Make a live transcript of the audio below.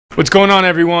What's going on,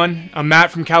 everyone? I'm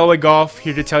Matt from Callaway Golf,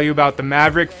 here to tell you about the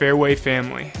Maverick Fairway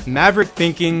family. Maverick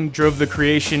thinking drove the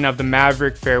creation of the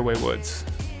Maverick fairway woods.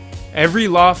 Every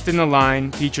loft in the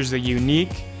line features a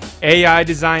unique,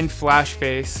 AI-designed flash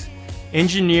face,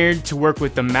 engineered to work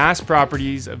with the mass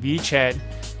properties of each head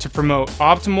to promote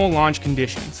optimal launch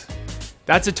conditions.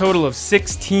 That's a total of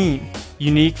 16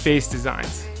 unique face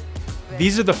designs.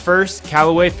 These are the first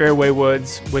Callaway fairway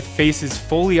woods with faces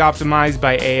fully optimized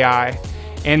by AI,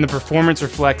 and the performance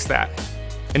reflects that.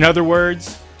 In other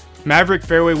words, Maverick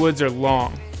fairway woods are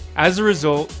long. As a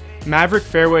result, Maverick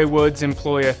fairway woods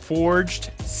employ a forged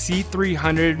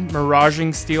C300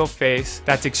 miraging steel face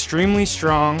that's extremely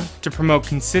strong to promote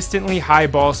consistently high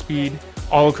ball speed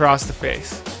all across the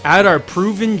face. Add our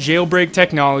proven jailbreak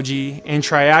technology and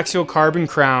triaxial carbon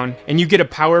crown, and you get a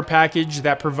power package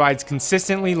that provides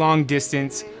consistently long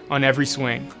distance on every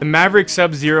swing. The Maverick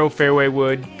Sub-Zero fairway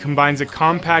wood combines a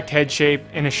compact head shape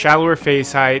and a shallower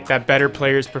face height that better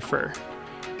players prefer.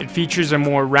 It features a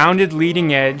more rounded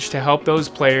leading edge to help those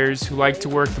players who like to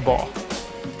work the ball.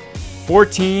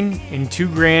 14 and 2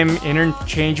 gram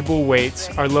interchangeable weights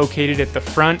are located at the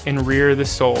front and rear of the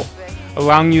sole,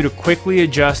 allowing you to quickly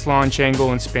adjust launch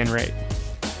angle and spin rate.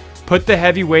 Put the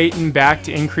heavy weight in back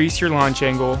to increase your launch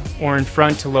angle, or in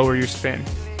front to lower your spin.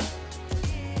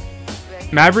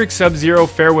 Maverick Sub-Zero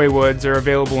fairway woods are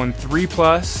available in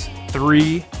 3+,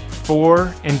 3,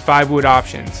 4, and 5 wood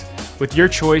options, with your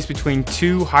choice between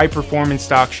 2 high-performance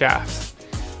stock shafts,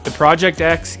 the Project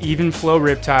X Even Flow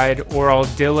Riptide or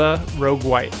Aldilla Rogue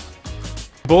White.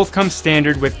 Both come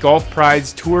standard with Golf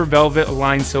Pride's Tour Velvet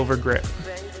Aligned Silver grip.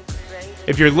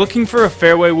 If you're looking for a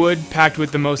fairway wood packed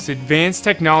with the most advanced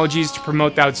technologies to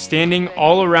promote the outstanding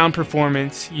all-around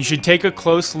performance, you should take a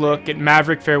close look at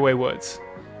Maverick fairway woods.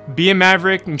 Be a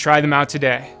Maverick and try them out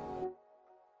today.